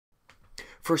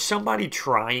For somebody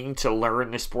trying to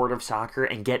learn the sport of soccer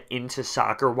and get into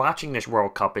soccer, watching this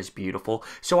World Cup is beautiful.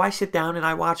 So I sit down and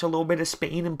I watch a little bit of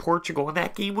Spain and Portugal, and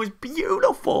that game was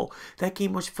beautiful. That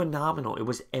game was phenomenal. It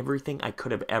was everything I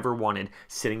could have ever wanted,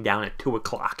 sitting down at 2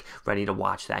 o'clock, ready to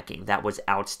watch that game. That was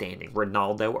outstanding.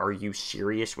 Ronaldo, are you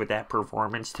serious with that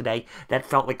performance today? That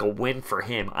felt like a win for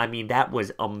him. I mean, that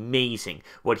was amazing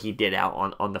what he did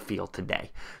out on the field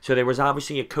today. So there was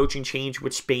obviously a coaching change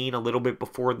with Spain a little bit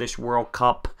before this World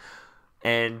Cup.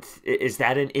 And is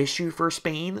that an issue for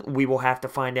Spain? We will have to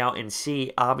find out and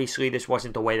see. Obviously, this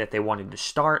wasn't the way that they wanted to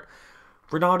start.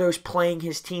 Ronaldo's playing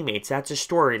his teammates. That's a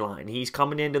storyline. He's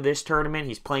coming into this tournament.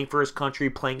 He's playing for his country,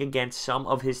 playing against some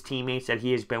of his teammates that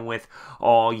he has been with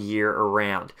all year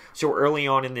around. So early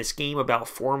on in this game, about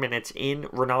 4 minutes in,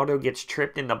 Ronaldo gets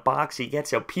tripped in the box. He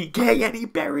gets a PK and he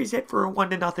buries it for a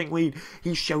 1-0 lead.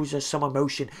 He shows us some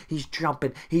emotion. He's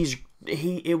jumping.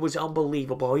 It was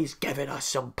unbelievable. He's giving us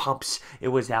some pumps. It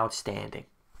was outstanding.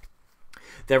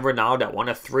 Then Ronaldo on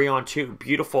a 3-on-2.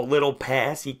 Beautiful little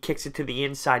pass. He kicks it to the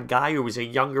inside guy who was a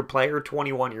younger player,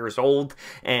 21 years old.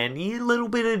 And a little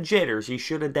bit of jitters. He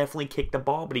should have definitely kicked the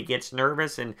ball, but he gets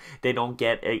nervous and they don't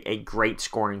get a great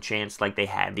scoring chance like they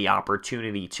had the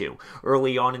opportunity to.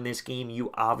 Early on in this game, you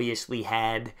obviously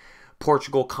had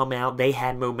Portugal come out. They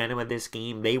had momentum of this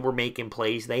game. They were making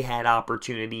plays. They had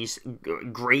opportunities.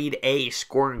 Grade A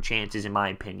scoring chances, in my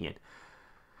opinion.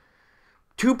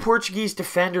 2 Portuguese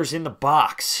defenders in the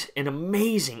box. An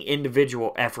amazing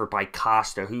individual effort by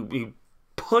Costa, who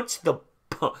puts the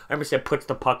puts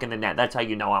the puck in the net. That's how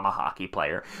you know I'm a hockey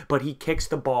player. But he kicks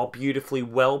the ball beautifully,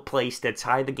 well placed to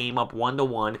tie the game up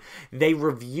 1-1. They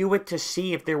review it to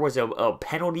see if there was a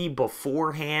penalty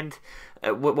beforehand.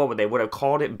 What would they would have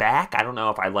called it back? I don't know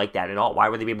if I like that at all. Why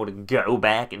would they be able to go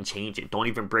back and change it? Don't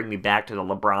even bring me back to the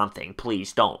LeBron thing.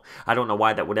 Please don't. I don't know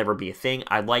why that would ever be a thing.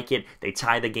 I like it. They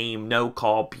tie the game. No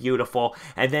call. Beautiful.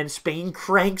 And then Spain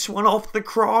cranks one off the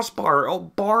crossbar.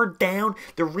 Oh, bar down.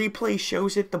 The replay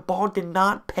shows it. The ball did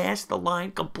not pass the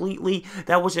line completely.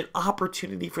 That was an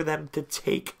opportunity for them to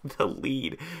take the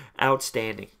lead.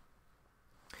 Outstanding.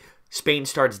 Spain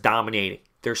starts dominating.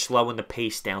 They're slowing the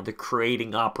pace down. They're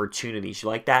creating opportunities. You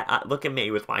like that? Look at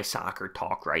me with my soccer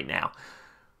talk right now.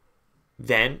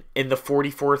 Then, in the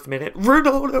 44th minute,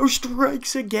 Ronaldo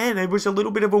strikes again. It was a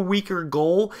little bit of a weaker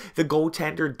goal. The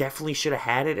goaltender definitely should have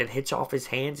had it. It hits off his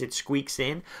hands. It squeaks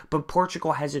in. But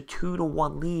Portugal has a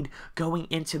 2-1 lead going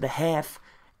into the half.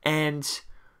 And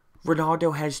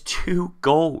Ronaldo has 2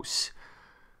 goals.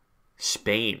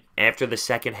 Spain, after the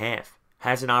second half,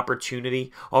 has an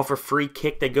opportunity off a free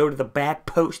kick. They go to the back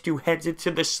post. Who heads it to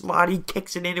the slot. He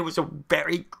kicks it in. It was a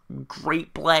very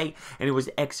great play, and it was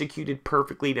executed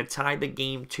perfectly to tie the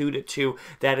game 2-2.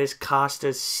 That is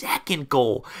Costa's second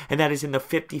goal, and that is in the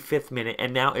 55th minute.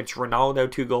 And now it's Ronaldo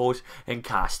 2 goals and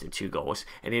Costa 2 goals,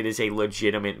 and it is a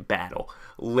legitimate battle.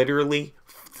 Literally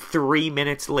 3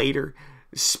 minutes later,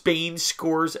 Spain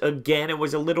scores again. It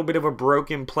was a little bit of a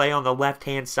broken play on the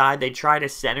left-hand side. They try to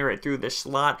center it through the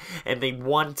slot, and they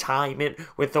one-time it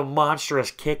with a monstrous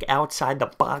kick outside the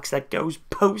box that goes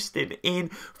posted in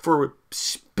for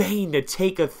Spain to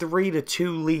take a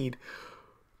 3-2 lead.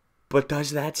 But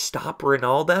does that stop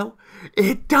Ronaldo?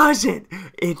 It doesn't.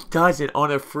 It doesn't. On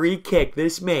a free kick,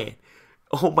 this man,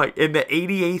 in the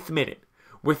 88th minute,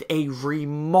 with a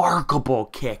remarkable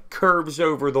kick, curves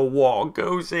over the wall,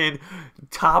 goes in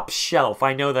top shelf.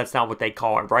 I know that's not what they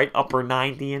call it, right? Upper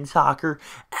 90 in soccer.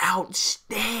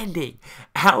 Outstanding.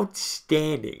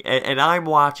 Outstanding. And I'm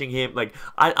watching him, like,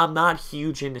 I'm not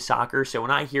huge into soccer, so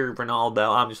when I hear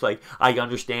Ronaldo, I'm just like, I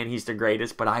understand he's the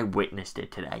greatest, but I witnessed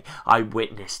it today. I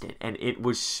witnessed it, and it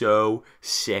was so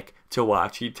sick to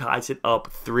watch. He ties it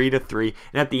up 3-3,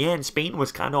 and at the end, Spain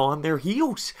was kind of on their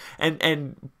heels,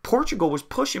 and Portugal was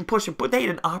pushing, but they had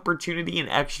an opportunity in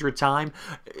extra time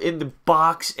in the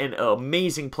box, an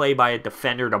amazing play by a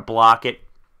defender to block it.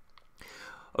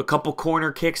 A couple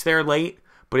corner kicks there late,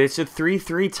 but it's a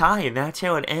 3-3 tie, and that's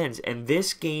how it ends. And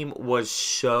this game was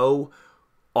so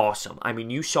awesome. I mean,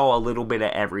 you saw a little bit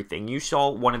of everything. You saw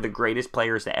one of the greatest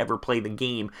players to ever play the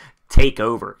game take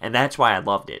over, and that's why I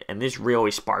loved it, and this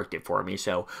really sparked it for me.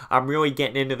 So I'm really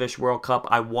getting into this World Cup.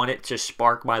 I want it to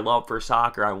spark my love for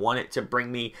soccer. I want it to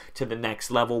bring me to the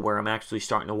next level where I'm actually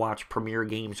starting to watch premier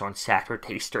games on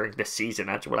Saturdays during the season.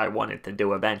 That's what I want it to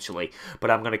do eventually, but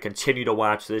I'm going to continue to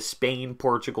watch this. Spain,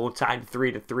 Portugal, tied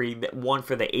 3-3, one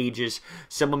for the ages.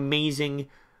 Some amazing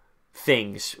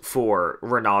things for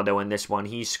Ronaldo in this one.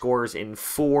 He scores in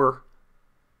 4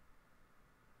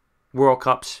 World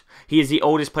Cups. He is the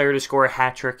oldest player to score a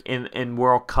hat-trick in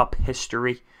World Cup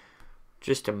history.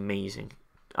 Just amazing,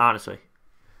 honestly.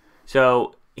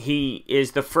 So, He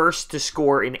is the first to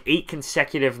score in 8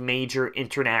 consecutive major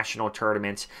international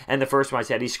tournaments, and the first one I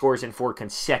said he scores in 4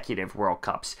 consecutive World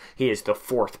Cups. He is the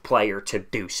 4th player to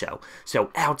do so.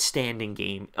 So outstanding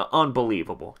game,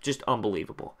 unbelievable, just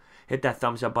unbelievable. Hit that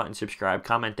thumbs up button, subscribe,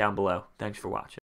 comment down below. Thanks for watching.